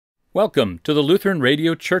Welcome to the Lutheran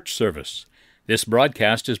Radio Church Service. This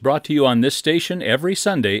broadcast is brought to you on this station every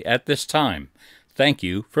Sunday at this time. Thank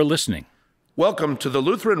you for listening. Welcome to the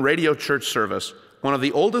Lutheran Radio Church Service, one of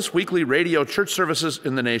the oldest weekly radio church services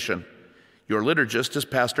in the nation. Your liturgist is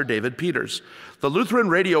Pastor David Peters. The Lutheran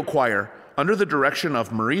Radio Choir, under the direction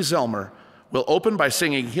of Marie Zelmer, will open by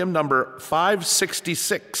singing hymn number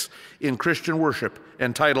 566 in Christian worship,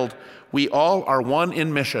 entitled, "We All Are One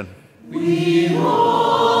in Mission." We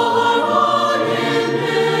all are one in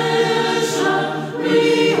mission.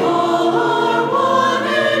 We all are one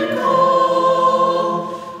in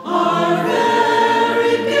goal. Our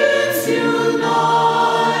very gifts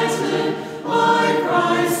united by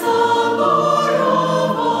Christ the Lord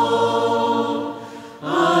of all.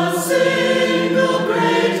 A single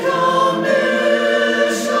great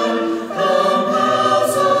commission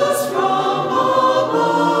compels us from above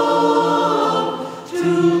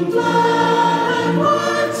to plan and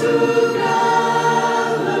work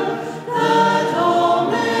together, that all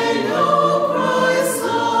may know Christ's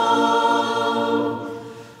love.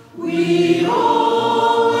 We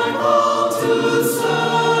all are called to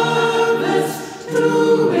service,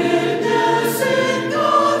 to witness in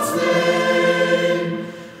God's name.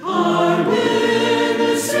 Our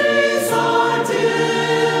ministries are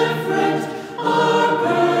different, our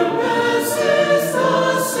purpose is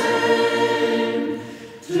the same.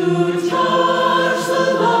 To touch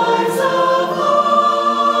the lives of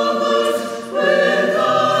others with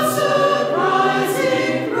God's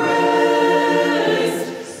surprising grace,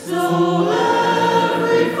 so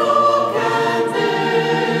every folk and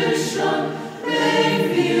nation may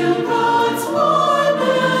feel God's warm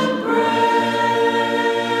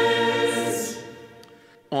embrace.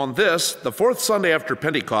 On this, the fourth Sunday after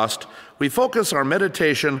Pentecost, we focus our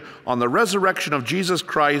meditation on the resurrection of Jesus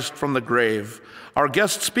Christ from the grave. Our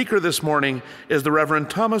guest speaker this morning is the Reverend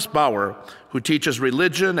Thomas Bauer, who teaches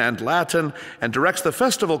religion and Latin and directs the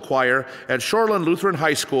festival choir at Shoreland Lutheran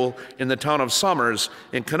High School in the town of Somers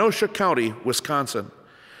in Kenosha County, Wisconsin.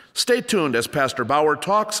 Stay tuned as Pastor Bauer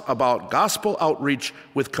talks about gospel outreach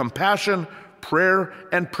with compassion, prayer,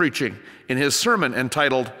 and preaching in his sermon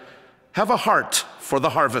entitled, "Have a Heart for the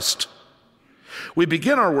Harvest." We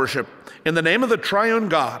begin our worship in the name of the triune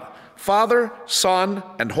God, Father, Son,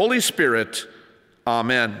 and Holy Spirit.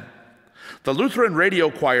 Amen. The Lutheran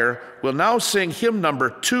Radio Choir will now sing hymn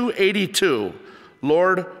number 282,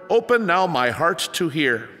 "Lord, Open Now My Heart to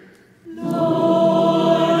Hear."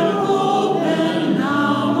 Lord, open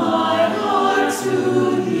now my heart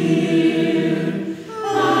to hear,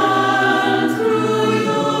 and through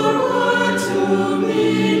your word to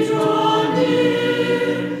me draw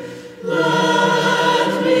near.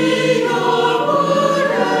 Let me your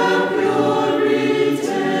word and pure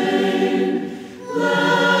retain.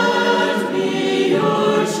 Let me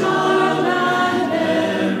your child and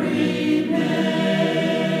heir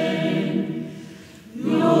remain.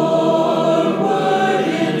 Your word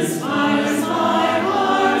inspires my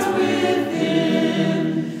heart within.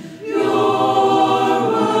 Your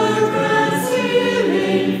word grants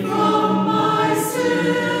healing from my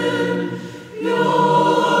sin.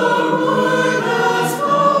 Your word has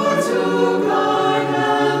power to guard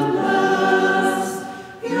and bless.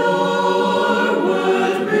 Your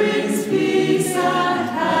word brings peace and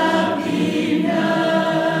happiness.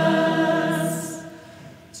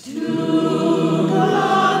 To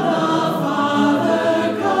God the Father,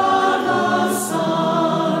 God the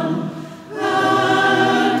Son,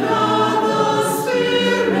 and God the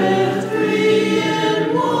Spirit, three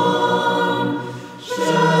in one,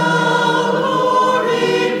 shall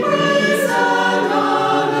glory, praise, and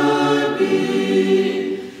honor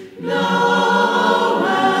be, now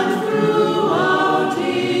and throughout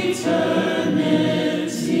eternity.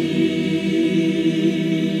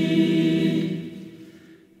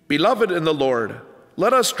 Beloved in the Lord,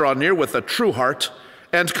 let us draw near with a true heart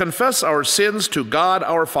and confess our sins to God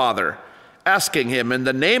our Father, asking him in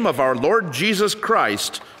the name of our Lord Jesus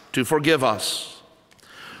Christ to forgive us.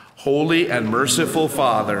 Holy and merciful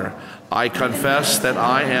Father, I confess that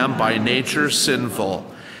I am by nature sinful,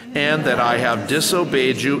 and that I have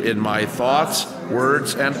disobeyed you in my thoughts,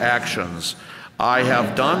 words, and actions. I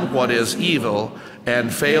have done what is evil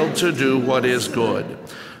and failed to do what is good.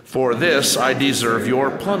 For this I deserve your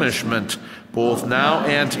punishment, both now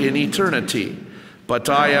and in eternity. But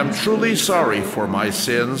I am truly sorry for my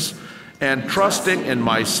sins, and trusting in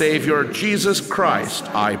my Savior Jesus Christ,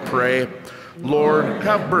 I pray, Lord,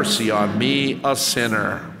 have mercy on me, a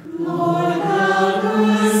sinner. Lord, have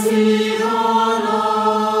mercy on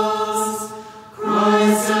us.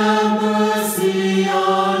 Christ, have mercy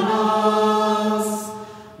on us.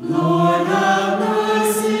 Lord, have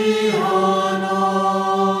mercy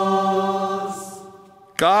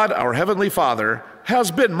God, our Heavenly Father,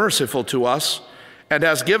 has been merciful to us and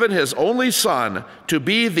has given his only Son to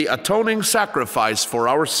be the atoning sacrifice for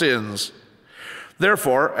our sins.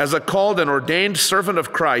 Therefore, as a called and ordained servant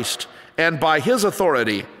of Christ, and by his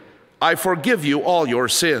authority, I forgive you all your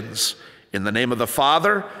sins. In the name of the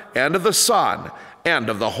Father, and of the Son, and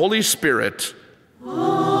of the Holy Spirit.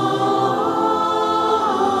 Amen.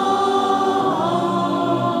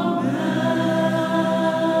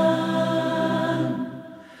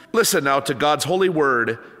 Listen now to God's holy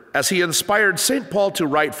word as he inspired St. Paul to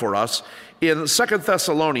write for us in 2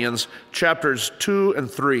 Thessalonians chapters 2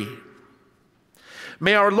 and 3.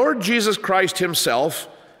 May our Lord Jesus Christ himself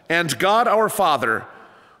and God our Father,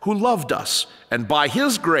 who loved us and by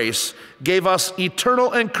his grace gave us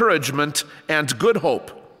eternal encouragement and good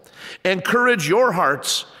hope, encourage your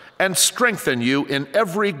hearts and strengthen you in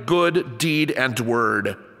every good deed and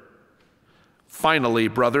word. Finally,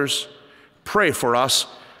 brothers, pray for us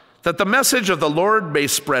that the message of the Lord may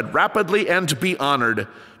spread rapidly and be honored,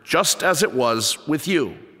 just as it was with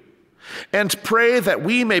you. And pray that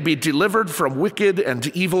we may be delivered from wicked and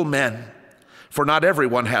evil men, for not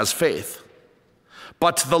everyone has faith.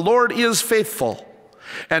 But the Lord is faithful,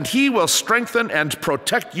 and he will strengthen and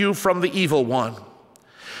protect you from the evil one.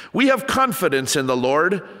 We have confidence in the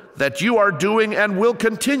Lord that you are doing and will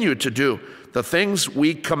continue to do the things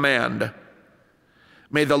we command.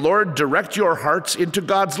 May the Lord direct your hearts into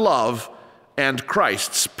God's love and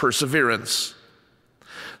Christ's perseverance.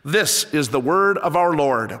 This is the word of our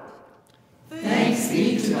Lord. Thanks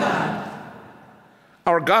be to God.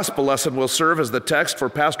 Our gospel lesson will serve as the text for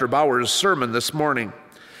Pastor Bauer's sermon this morning.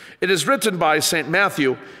 It is written by St.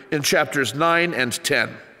 Matthew in chapters 9 and 10.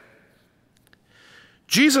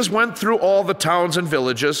 Jesus went through all the towns and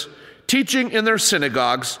villages, teaching in their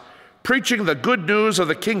synagogues, preaching the good news of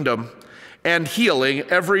the kingdom, and healing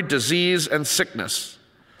every disease and sickness.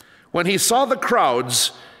 When he saw the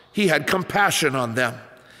crowds, he had compassion on them,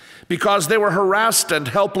 because they were harassed and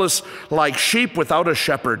helpless like sheep without a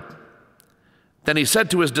shepherd. Then he said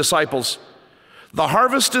to his disciples, "The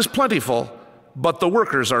harvest is plentiful, but the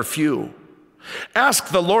workers are few. Ask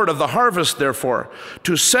the Lord of the harvest, therefore,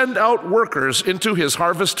 to send out workers into his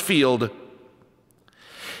harvest field."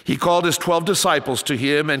 He called his 12 disciples to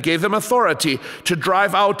him and gave them authority to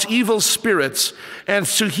drive out evil spirits and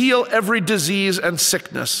to heal every disease and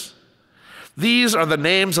sickness. These are the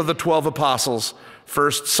names of the 12 apostles.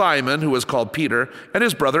 First, Simon, who was called Peter, and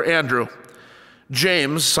his brother Andrew.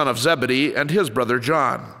 James, son of Zebedee, and his brother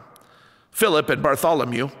John. Philip and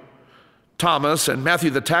Bartholomew. Thomas and Matthew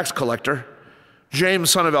the tax collector. James,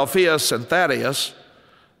 son of Alphaeus and Thaddeus.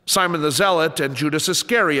 Simon the Zealot and Judas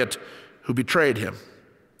Iscariot, who betrayed him.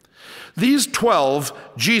 These 12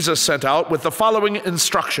 Jesus sent out with the following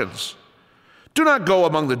instructions. Do not go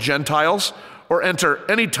among the Gentiles or enter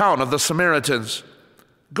any town of the Samaritans.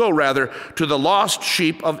 Go rather to the lost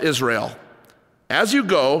sheep of Israel. As you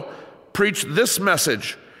go, preach this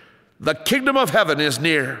message: the kingdom of heaven is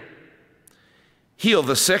near. Heal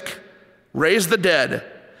the sick, raise the dead,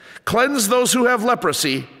 cleanse those who have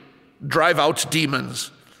leprosy, drive out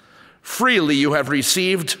demons. Freely you have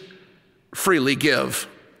received, freely give.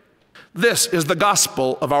 This is the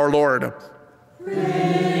gospel of our Lord.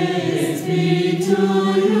 Praise be to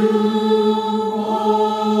you,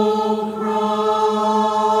 O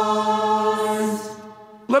Christ.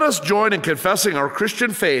 Let us join in confessing our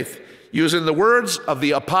Christian faith using the words of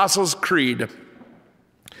the Apostles' Creed.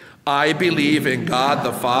 I believe in God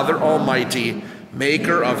the Father Almighty,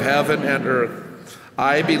 maker of heaven and earth.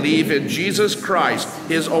 I believe in Jesus Christ,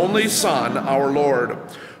 his only Son, our Lord,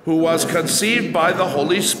 who was conceived by the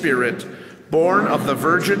Holy Spirit, born of the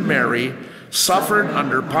Virgin Mary, suffered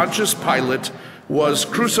under Pontius Pilate, was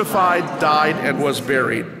crucified, died, and was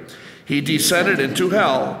buried. He descended into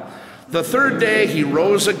hell. The third day he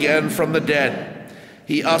rose again from the dead.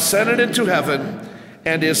 He ascended into heaven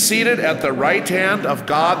and is seated at the right hand of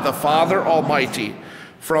God the Father Almighty.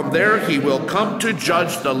 From there he will come to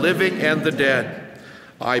judge the living and the dead.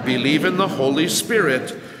 I believe in the Holy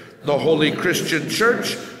Spirit, the holy Christian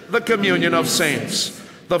church, the communion of saints,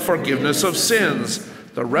 the forgiveness of sins,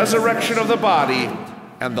 the resurrection of the body,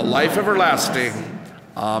 and the life everlasting.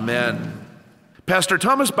 Amen. Pastor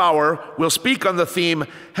Thomas Bauer will speak on the theme,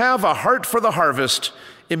 Have a Heart for the Harvest,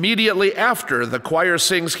 immediately after the choir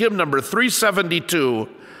sings hymn number 372,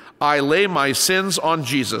 I Lay My Sins on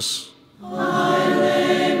Jesus. I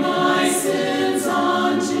lay my sins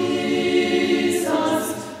on Jesus,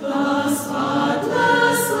 the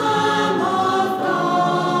spotless Lamb of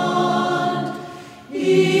God.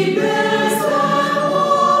 He bears them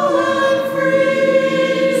all and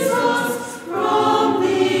frees us from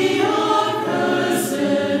the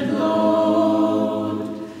accursed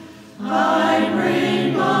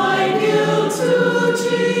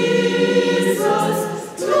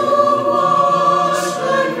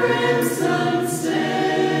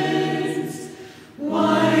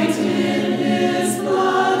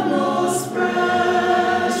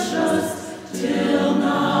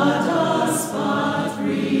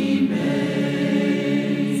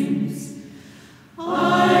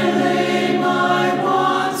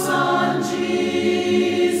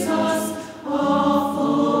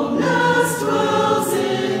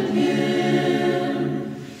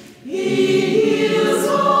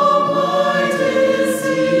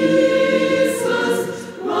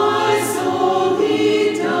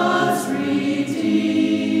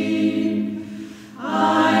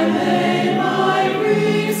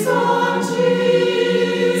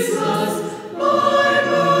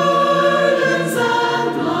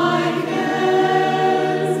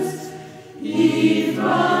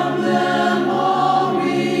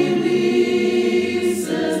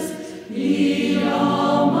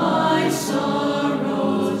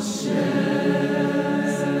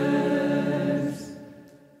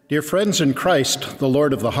Dear friends in Christ, the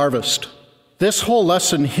Lord of the harvest, this whole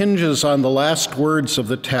lesson hinges on the last words of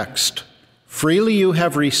the text. Freely you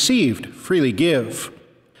have received, freely give.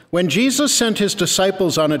 When Jesus sent his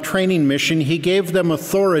disciples on a training mission, he gave them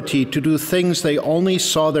authority to do things they only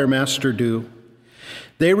saw their master do.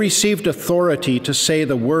 They received authority to say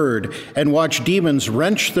the word and watch demons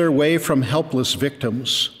wrench their way from helpless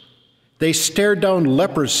victims. They stared down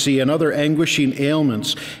leprosy and other anguishing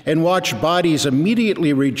ailments and watched bodies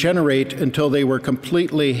immediately regenerate until they were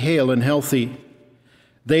completely hale and healthy.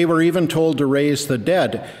 They were even told to raise the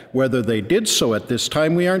dead. Whether they did so at this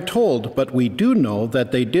time, we aren't told, but we do know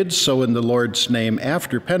that they did so in the Lord's name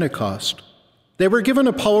after Pentecost. They were given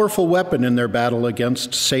a powerful weapon in their battle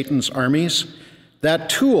against Satan's armies.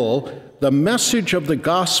 That tool, the message of the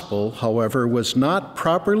gospel, however, was not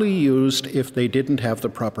properly used if they didn't have the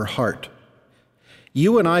proper heart.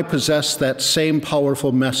 You and I possess that same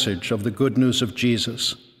powerful message of the good news of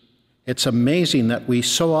Jesus. It's amazing that we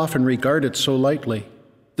so often regard it so lightly.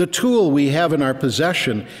 The tool we have in our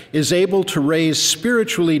possession is able to raise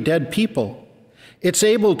spiritually dead people. It's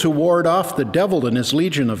able to ward off the devil and his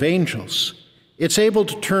legion of angels. It's able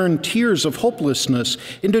to turn tears of hopelessness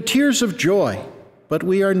into tears of joy. But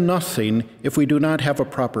we are nothing if we do not have a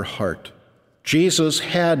proper heart. Jesus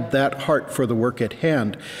had that heart for the work at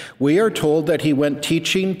hand. We are told that he went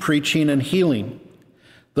teaching, preaching, and healing.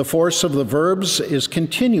 The force of the verbs is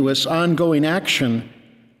continuous, ongoing action.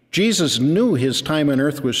 Jesus knew his time on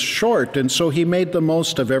earth was short, and so he made the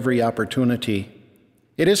most of every opportunity.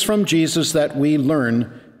 It is from Jesus that we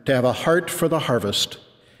learn to have a heart for the harvest.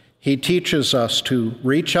 He teaches us to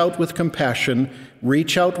reach out with compassion,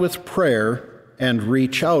 reach out with prayer, and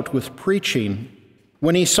reach out with preaching.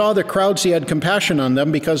 When he saw the crowds, he had compassion on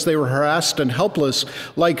them because they were harassed and helpless,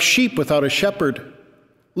 like sheep without a shepherd.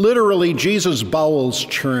 Literally, Jesus' bowels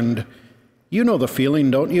churned. You know the feeling,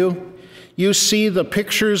 don't you? You see the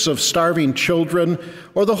pictures of starving children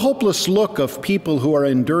or the hopeless look of people who are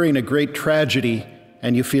enduring a great tragedy,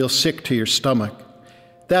 and you feel sick to your stomach.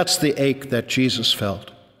 That's the ache that Jesus felt.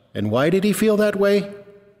 And why did he feel that way?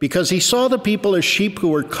 Because he saw the people as sheep who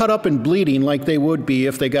were cut up and bleeding like they would be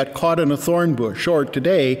if they got caught in a thorn bush, or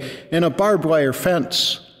today, in a barbed wire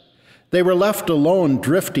fence. They were left alone,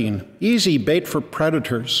 drifting, easy bait for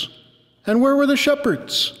predators. And where were the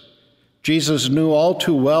shepherds? Jesus knew all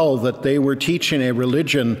too well that they were teaching a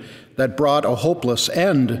religion that brought a hopeless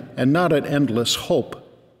end and not an endless hope.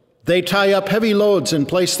 They tie up heavy loads and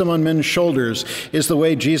place them on men's shoulders, is the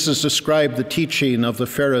way Jesus described the teaching of the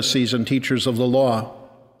Pharisees and teachers of the law.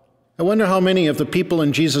 I wonder how many of the people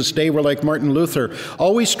in Jesus' day were like Martin Luther,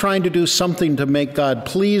 always trying to do something to make God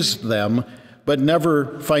please them, but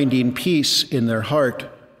never finding peace in their heart.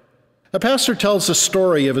 A pastor tells the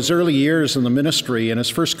story of his early years in the ministry and his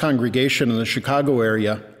first congregation in the Chicago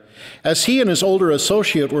area. As he and his older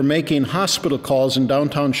associate were making hospital calls in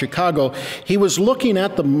downtown Chicago, he was looking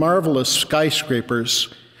at the marvelous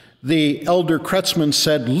skyscrapers. The elder Kretzmann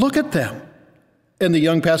said, "Look at them." And the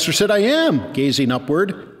young pastor said, "I am," gazing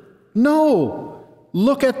upward. "No,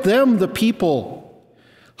 look at them, the people.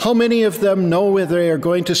 How many of them know where they are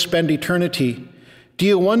going to spend eternity? Do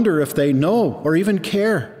you wonder if they know or even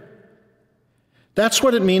care?" That's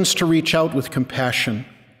what it means to reach out with compassion.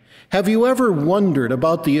 Have you ever wondered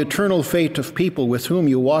about the eternal fate of people with whom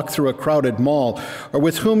you walk through a crowded mall, or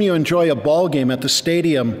with whom you enjoy a ball game at the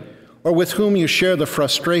stadium, or with whom you share the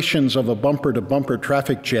frustrations of a bumper-to-bumper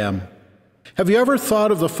traffic jam? Have you ever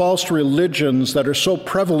thought of the false religions that are so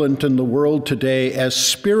prevalent in the world today as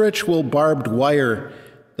spiritual barbed wire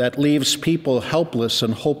that leaves people helpless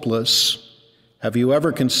and hopeless? Have you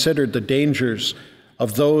ever considered the dangers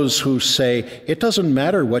of those who say, it doesn't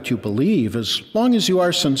matter what you believe as long as you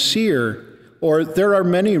are sincere, or there are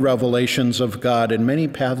many revelations of God and many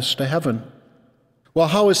paths to heaven? Well,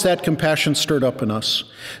 how is that compassion stirred up in us?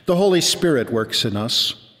 The Holy Spirit works in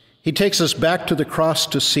us. He takes us back to the cross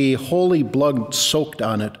to see holy blood soaked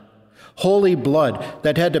on it, holy blood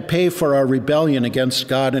that had to pay for our rebellion against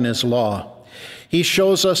God and his law. He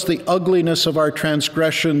shows us the ugliness of our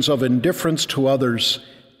transgressions of indifference to others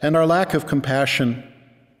and our lack of compassion.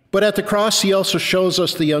 But at the cross, he also shows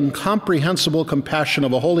us the incomprehensible compassion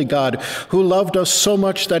of a holy God who loved us so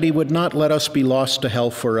much that he would not let us be lost to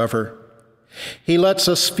hell forever. He lets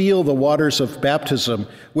us feel the waters of baptism,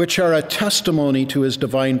 which are a testimony to his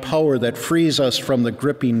divine power that frees us from the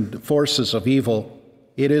gripping forces of evil.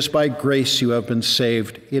 It is by grace you have been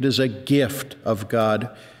saved. It is a gift of God,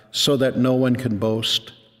 so that no one can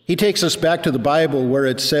boast. He takes us back to the Bible, where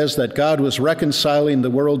it says that God was reconciling the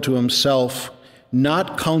world to himself,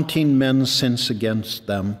 not counting men's sins against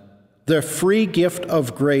them. The free gift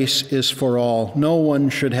of grace is for all. No one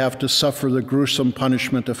should have to suffer the gruesome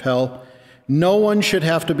punishment of hell. No one should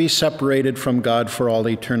have to be separated from God for all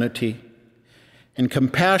eternity. And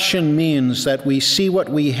compassion means that we see what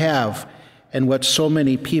we have and what so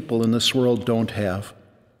many people in this world don't have.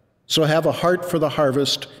 So have a heart for the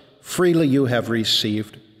harvest. Freely you have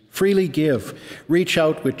received. Freely give. Reach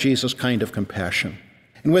out with Jesus' kind of compassion.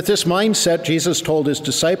 And with this mindset, Jesus told his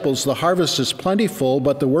disciples, the harvest is plentiful,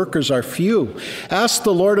 but the workers are few. Ask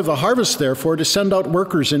the Lord of the harvest, therefore, to send out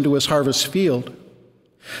workers into his harvest field.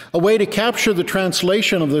 A way to capture the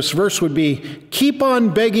translation of this verse would be, keep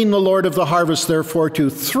on begging the Lord of the harvest, therefore,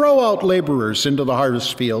 to throw out laborers into the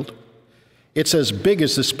harvest field. It's as big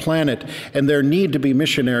as this planet, and there need to be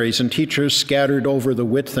missionaries and teachers scattered over the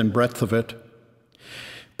width and breadth of it.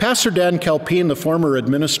 Pastor Dan Calpine, the former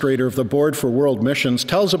administrator of the Board for World Missions,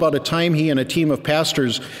 tells about a time he and a team of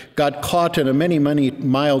pastors got caught in a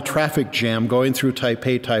many-mile traffic jam going through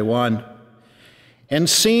Taipei, Taiwan. And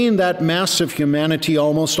seeing that mass of humanity,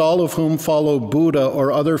 almost all of whom follow Buddha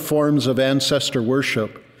or other forms of ancestor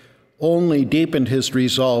worship, only deepened his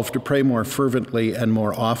resolve to pray more fervently and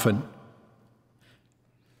more often.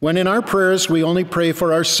 When in our prayers we only pray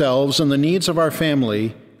for ourselves and the needs of our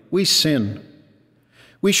family, we sin.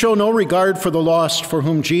 We show no regard for the lost for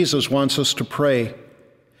whom Jesus wants us to pray.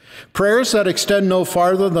 Prayers that extend no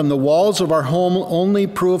farther than the walls of our home only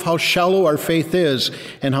prove how shallow our faith is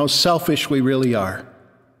and how selfish we really are.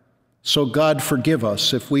 So God, forgive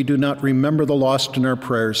us if we do not remember the lost in our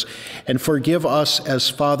prayers, and forgive us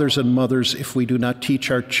as fathers and mothers if we do not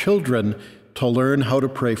teach our children to learn how to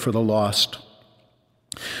pray for the lost.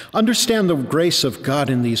 Understand the grace of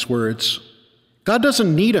God in these words. God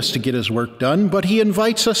doesn't need us to get his work done, but he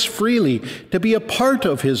invites us freely to be a part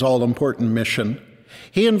of his all-important mission.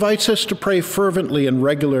 He invites us to pray fervently and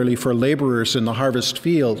regularly for laborers in the harvest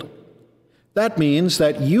field. That means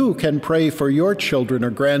that you can pray for your children or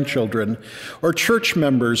grandchildren, or church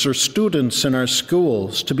members or students in our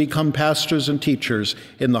schools to become pastors and teachers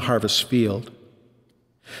in the harvest field.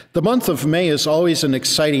 The month of May is always an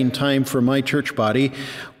exciting time for my church body.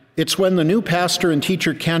 It's when the new pastor and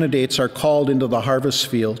teacher candidates are called into the harvest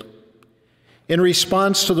field. In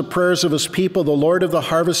response to the prayers of his people, the Lord of the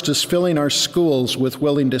harvest is filling our schools with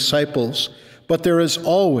willing disciples, but there is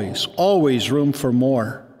always room for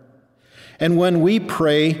more. And when we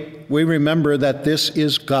pray, we remember that this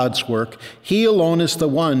is God's work. He alone is the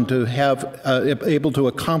one to have able to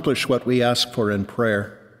accomplish what we ask for in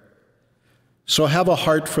prayer. So have a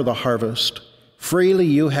heart for the harvest. Freely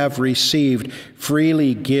you have received,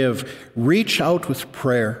 freely give. Reach out with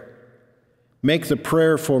prayer. Make the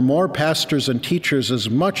prayer for more pastors and teachers as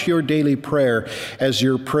much your daily prayer as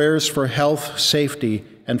your prayers for health, safety,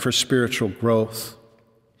 and for spiritual growth.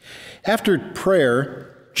 After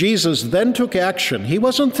prayer, Jesus then took action. He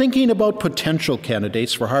wasn't thinking about potential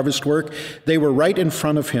candidates for harvest work. They were right in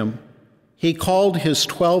front of him. He called his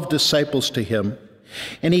 12 disciples to him,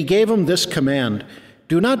 and he gave them this command: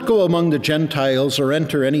 do not go among the Gentiles or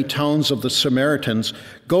enter any towns of the Samaritans.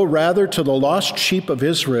 Go rather to the lost sheep of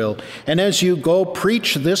Israel, and as you go,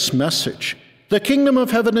 preach this message: the kingdom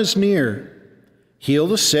of heaven is near. Heal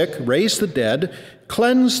the sick, raise the dead,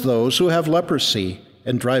 cleanse those who have leprosy,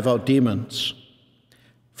 and drive out demons.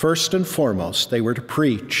 First and foremost, they were to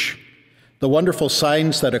preach. The wonderful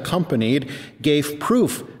signs that accompanied gave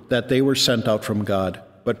proof that they were sent out from God,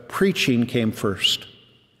 but preaching came first.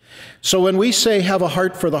 So when we say have a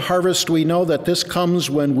heart for the harvest, we know that this comes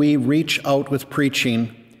when we reach out with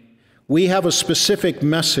preaching. We have a specific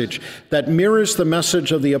message that mirrors the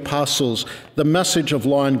message of the apostles, the message of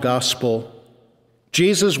law and gospel.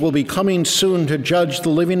 Jesus will be coming soon to judge the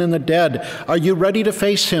living and the dead. Are you ready to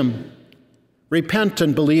face him? Repent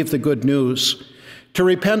and believe the good news. To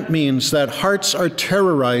repent means that hearts are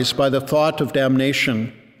terrorized by the thought of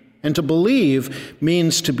damnation. And to believe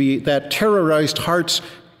means to be that terrorized hearts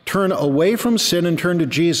turn away from sin and turn to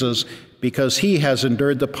Jesus because he has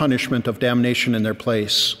endured the punishment of damnation in their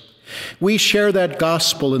place. We share that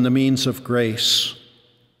gospel in the means of grace.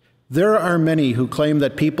 There are many who claim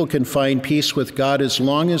that people can find peace with God as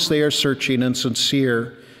long as they are searching and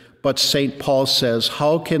sincere. But St. Paul says,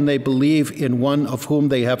 how can they believe in one of whom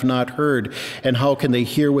they have not heard? And how can they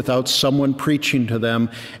hear without someone preaching to them?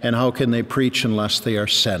 And how can they preach unless they are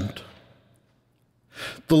sent?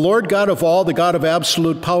 The Lord God of all, the God of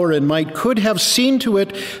absolute power and might, could have seen to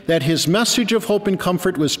it that his message of hope and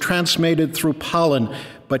comfort was transmitted through pollen,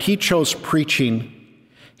 but he chose preaching.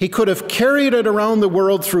 He could have carried it around the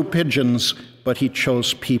world through pigeons, but he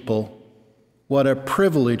chose people. What a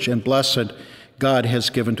privilege and blessed God has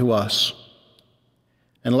given to us.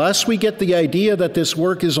 Unless we get the idea that this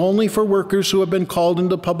work is only for workers who have been called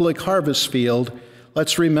into the public harvest field,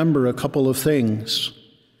 let's remember a couple of things.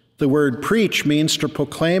 The word preach means to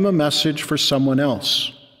proclaim a message for someone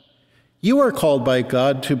else. You are called by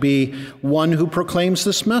God to be one who proclaims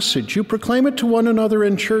this message. You proclaim it to one another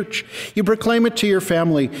in church. You proclaim it to your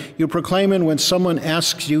family. You proclaim it when someone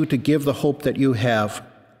asks you to give the hope that you have.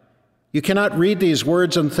 You cannot read these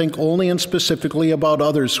words and think only and specifically about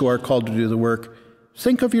others who are called to do the work.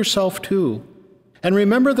 Think of yourself too. And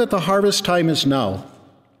remember that the harvest time is now.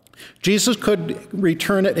 Jesus could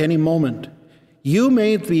return at any moment. You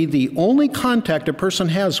may be the only contact a person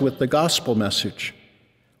has with the gospel message.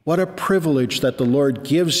 What a privilege that the Lord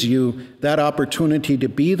gives you that opportunity to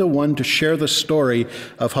be the one to share the story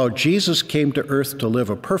of how Jesus came to earth to live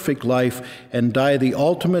a perfect life and die the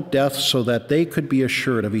ultimate death so that they could be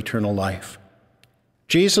assured of eternal life.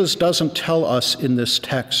 Jesus doesn't tell us in this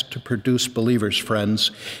text to produce believers, friends.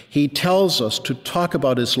 He tells us to talk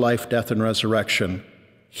about his life, death, and resurrection.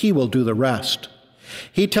 He will do the rest.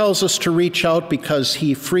 He tells us to reach out because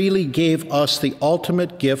he freely gave us the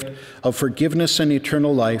ultimate gift of forgiveness and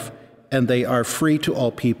eternal life, and they are free to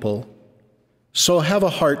all people. So have a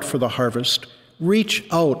heart for the harvest. Reach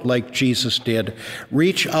out like Jesus did.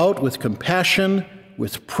 Reach out with compassion,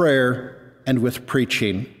 with prayer, and with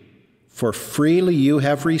preaching. For freely you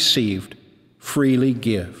have received, freely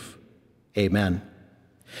give. Amen.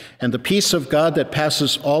 And the peace of God that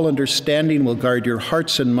passes all understanding will guard your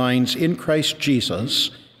hearts and minds in Christ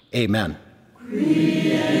Jesus. Amen.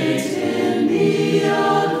 Create in me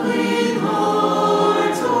a clean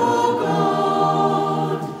heart, O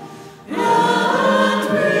God, and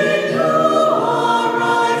renew a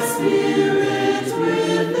right spirit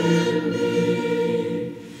within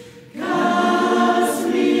me. Cast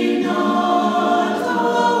me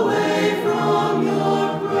not away from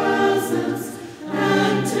your presence,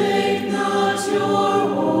 and take not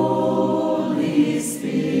your Holy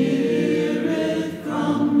Spirit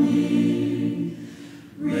from me.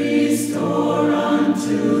 Restore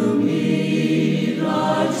unto me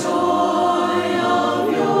the joy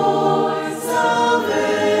of your salvation,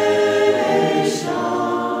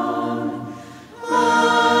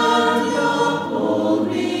 and uphold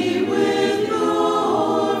me with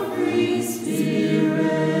your free Spirit.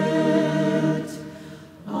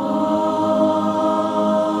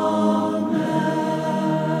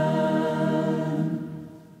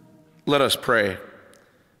 Let us pray.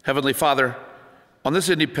 Heavenly Father, on this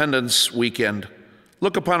Independence weekend,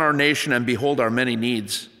 look upon our nation and behold our many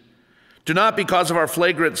needs. Do not, because of our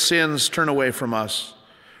flagrant sins, turn away from us.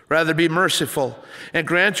 Rather, be merciful and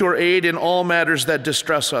grant your aid in all matters that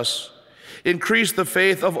distress us. Increase the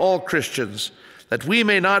faith of all Christians, that we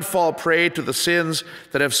may not fall prey to the sins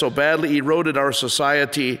that have so badly eroded our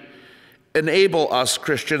society. Enable us,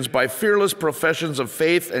 Christians, by fearless professions of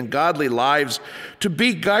faith and godly lives, to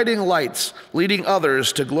be guiding lights, leading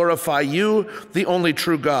others to glorify you, the only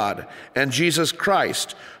true God, and Jesus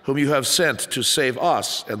Christ, whom you have sent to save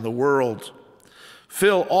us and the world.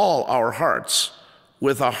 Fill all our hearts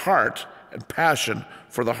with a heart and passion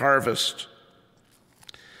for the harvest.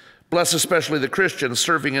 Bless especially the Christians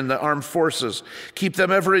serving in the armed forces. Keep them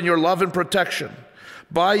ever in your love and protection.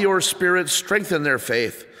 By your Spirit, strengthen their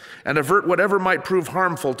faith and avert whatever might prove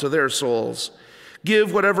harmful to their souls.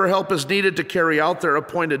 Give whatever help is needed to carry out their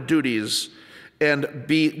appointed duties, and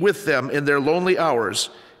be with them in their lonely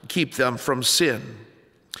hours. Keep them from sin.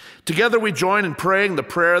 Together we join in praying the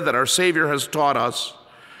prayer that our Savior has taught us.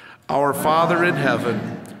 Our Father in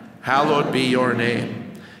heaven, hallowed be your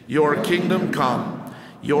name. Your kingdom come,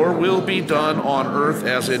 your will be done on earth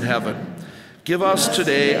as in heaven. Give us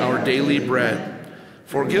today our daily bread.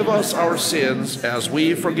 Forgive us our sins as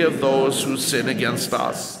we forgive those who sin against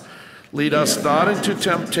us. Lead us not into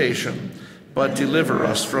temptation, but deliver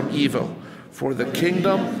us from evil. For the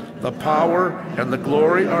kingdom, the power, and the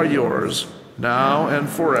glory are yours, now and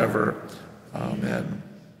forever. Amen.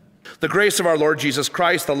 The grace of our Lord Jesus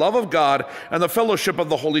Christ, the love of God, and the fellowship of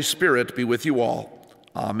the Holy Spirit be with you all.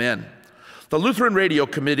 Amen. The Lutheran Radio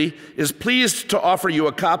Committee is pleased to offer you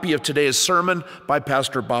a copy of today's sermon by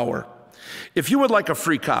Pastor Bauer. If you would like a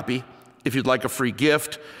free copy, if you'd like a free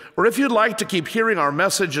gift, or if you'd like to keep hearing our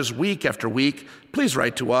messages week after week, please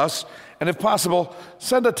write to us, and if possible,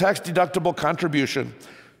 send a tax-deductible contribution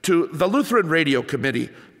to the Lutheran Radio Committee,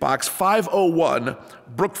 Box 501,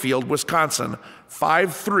 Brookfield, Wisconsin,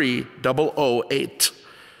 53008.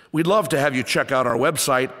 We'd love to have you check out our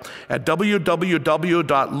website at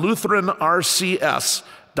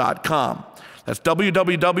www.lutheranrcs.com. That's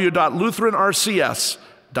www.lutheranrcs.com.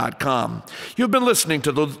 You've been listening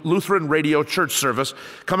to the Lutheran Radio Church service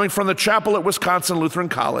coming from the chapel at Wisconsin Lutheran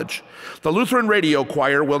College. The Lutheran Radio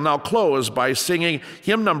Choir will now close by singing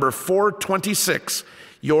hymn number 426,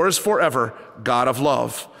 Yours Forever, God of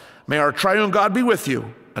Love. May our triune God be with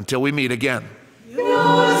you until we meet again.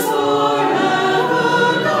 Yours forever,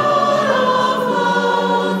 God of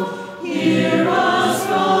love, hear us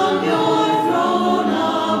from your throne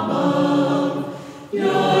above.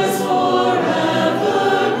 Yours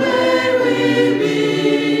forever may we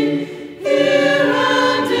be, here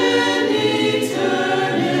and in eternity.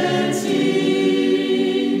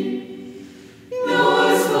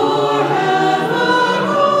 Yours forever,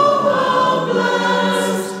 oh how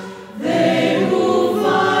blessed they who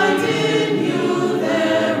find in you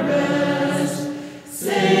their rest.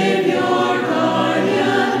 Savior,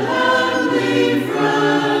 guardian, heavenly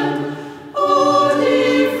friend, oh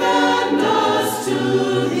defend us to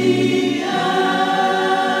the end.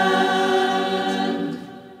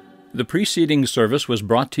 The preceding service was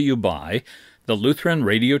brought to you by the Lutheran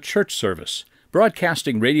Radio Church Service,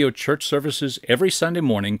 broadcasting radio church services every Sunday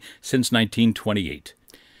morning since 1928.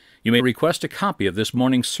 You may request a copy of this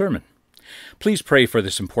morning's sermon. Please pray for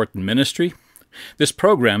this important ministry. This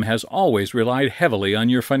program has always relied heavily on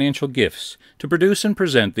your financial gifts to produce and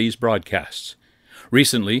present these broadcasts.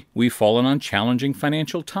 Recently, we've fallen on challenging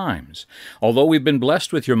financial times. Although we've been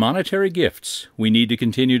blessed with your monetary gifts, we need to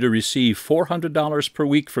continue to receive $400 per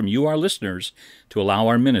week from you, our listeners, to allow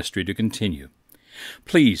our ministry to continue.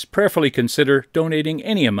 Please prayerfully consider donating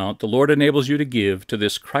any amount the Lord enables you to give to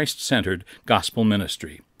this Christ-centered gospel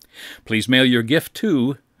ministry. Please mail your gift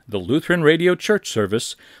to the Lutheran Radio Church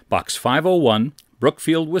Service, Box 501,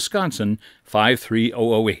 Brookfield, Wisconsin,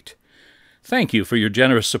 53008. Thank you for your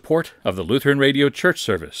generous support of the Lutheran Radio Church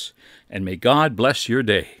Service, and may God bless your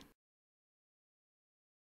day.